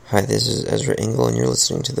Hi, this is Ezra Engel, and you're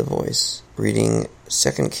listening to The Voice, reading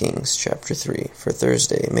 2 Kings chapter 3 for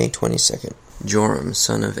Thursday, May 22nd. Joram,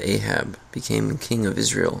 son of Ahab, became king of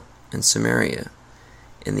Israel and Samaria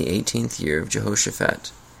in the 18th year of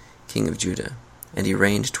Jehoshaphat, king of Judah, and he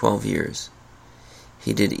reigned 12 years.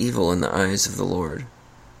 He did evil in the eyes of the Lord,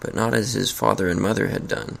 but not as his father and mother had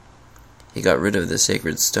done. He got rid of the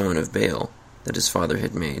sacred stone of Baal that his father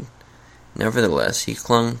had made. Nevertheless, he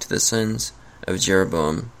clung to the sins of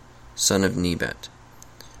Jeroboam, son of Nebat,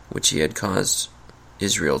 which he had caused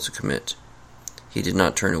Israel to commit. He did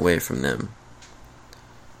not turn away from them.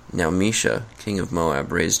 Now Elisha, king of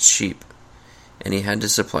Moab, raised sheep, and he had to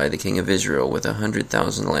supply the king of Israel with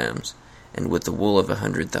 100,000 lambs, and with the wool of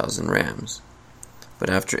 100,000 rams. But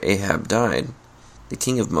after Ahab died, the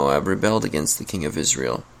king of Moab rebelled against the king of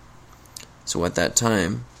Israel. So at that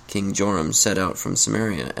time, King Joram set out from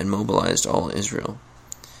Samaria and mobilized all Israel.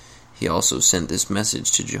 He also sent this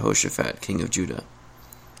message to Jehoshaphat, king of Judah.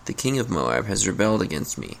 The king of Moab has rebelled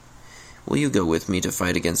against me. Will you go with me to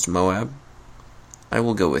fight against Moab? I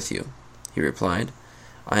will go with you, he replied.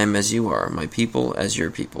 I am as you are, my people as your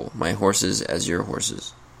people, my horses as your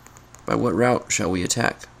horses. By what route shall we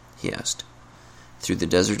attack? He asked. Through the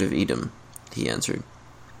desert of Edom, he answered.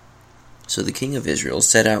 So the king of Israel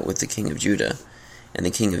set out with the king of Judah and the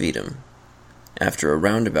king of Edom. After a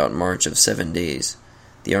roundabout march of 7 days,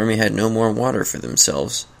 the army had no more water for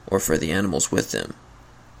themselves or for the animals with them.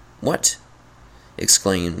 What?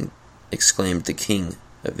 exclaimed the king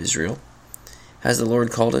of Israel. Has the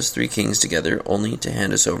Lord called us 3 kings together only to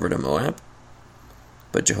hand us over to Moab?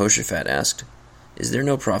 But Jehoshaphat asked, Is there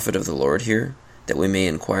no prophet of the Lord here, that we may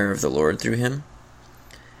inquire of the Lord through him?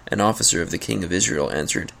 An officer of the king of Israel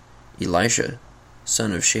answered, Elisha,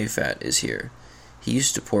 son of Shaphat, is here. He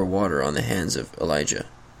used to pour water on the hands of Elijah.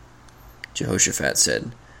 Jehoshaphat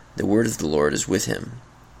said, The word of the Lord is with him.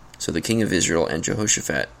 So the king of Israel and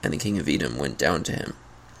Jehoshaphat and the king of Edom went down to him.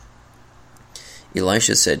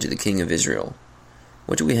 Elisha said to the king of Israel,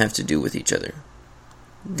 What do we have to do with each other?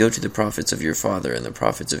 Go to the prophets of your father and the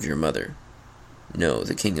prophets of your mother. No,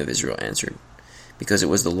 the king of Israel answered, because it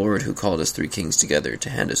was the Lord who called us 3 kings together to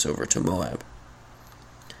hand us over to Moab.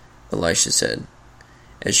 Elisha said,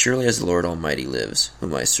 As surely as the Lord Almighty lives,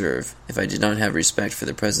 whom I serve, if I did not have respect for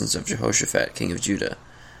the presence of Jehoshaphat, king of Judah,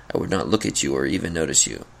 I would not look at you or even notice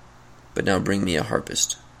you. But now bring me a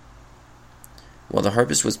harpist. While the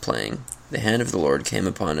harpist was playing, the hand of the Lord came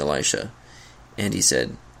upon Elisha, and he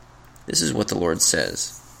said, This is what the Lord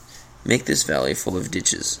says. Make this valley full of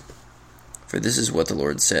ditches. For this is what the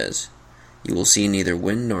Lord says. You will see neither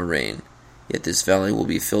wind nor rain, yet this valley will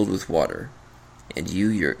be filled with water, and you,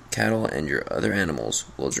 your cattle, and your other animals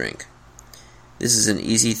will drink. This is an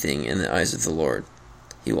easy thing in the eyes of the Lord.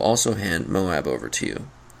 He will also hand Moab over to you.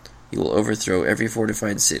 You will overthrow every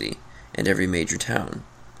fortified city and every major town.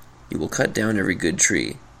 You will cut down every good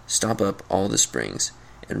tree, stop up all the springs,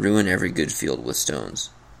 and ruin every good field with stones.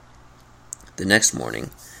 The next morning,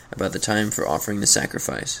 about the time for offering the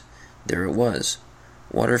sacrifice, there it was,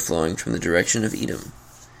 water flowing from the direction of Edom,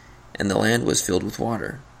 and the land was filled with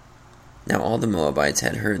water. Now all the Moabites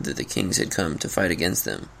had heard that the kings had come to fight against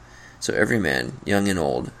them, so every man, young and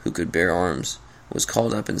old, who could bear arms, was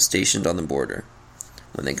called up and stationed on the border.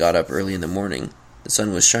 When they got up early in the morning, the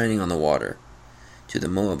sun was shining on the water. To the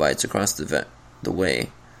Moabites across the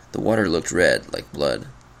way, the water looked red, like blood.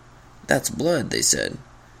 That's blood, they said.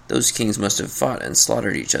 Those kings must have fought and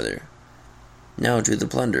slaughtered each other. Now to the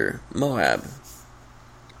plunder, Moab!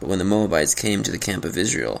 But when the Moabites came to the camp of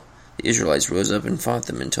Israel, the Israelites rose up and fought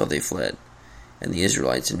them until they fled, and the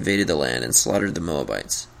Israelites invaded the land and slaughtered the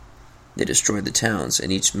Moabites. They destroyed the towns,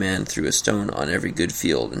 and each man threw a stone on every good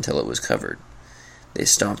field until it was covered. They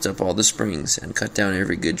stopped up all the springs and cut down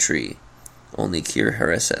every good tree. Only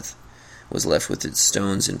Kir-Hareseth was left with its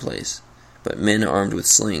stones in place, but men armed with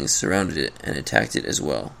slings surrounded it and attacked it as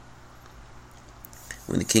well.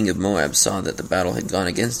 When the king of Moab saw that the battle had gone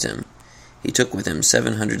against him, he took with him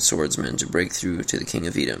 700 swordsmen to break through to the king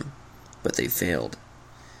of Edom, but they failed.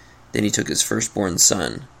 Then he took his firstborn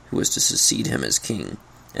son, who was to succeed him as king,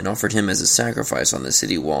 and offered him as a sacrifice on the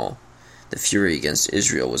city wall. The fury against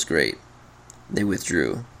Israel was great. They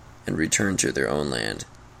withdrew and returned to their own land.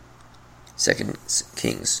 2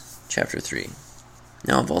 Kings chapter 3.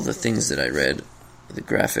 Now of all the things that I read, the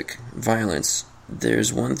graphic violence,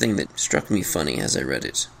 there's one thing that struck me funny as I read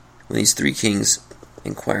it. When these 3 kings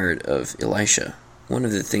inquired of Elisha, one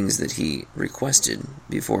of the things that he requested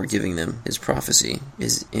before giving them his prophecy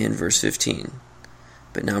is in verse 15.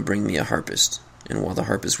 But now bring me a harpist. And while the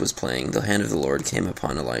harpist was playing, the hand of the Lord came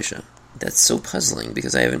upon Elisha. That's so puzzling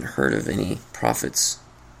because I haven't heard of any prophets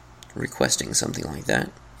requesting something like that.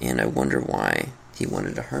 and I wonder why he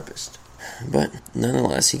wanted a harpist. But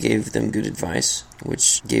nonetheless, he gave them good advice,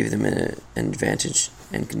 which gave them an advantage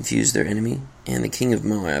and confused their enemy. And the king of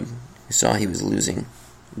Moab, who saw he was losing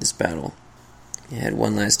this battle, he had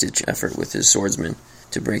one last-ditch effort with his swordsmen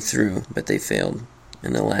to break through, but they failed.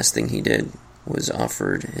 And the last thing he did was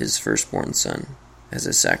offered his firstborn son as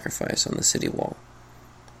a sacrifice on the city wall.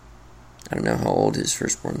 I don't know how old his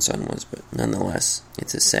firstborn son was, but nonetheless,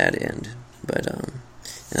 it's a sad end. But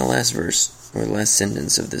in the last verse, or the last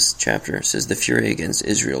sentence of this chapter, it says, "The fury against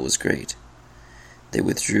Israel was great. They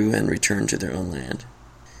withdrew and returned to their own land."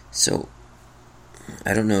 So,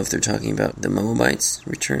 I don't know if they're talking about the Moabites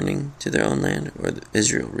returning to their own land, or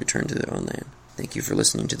Israel returned to their own land. Thank you for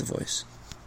listening to The Voice.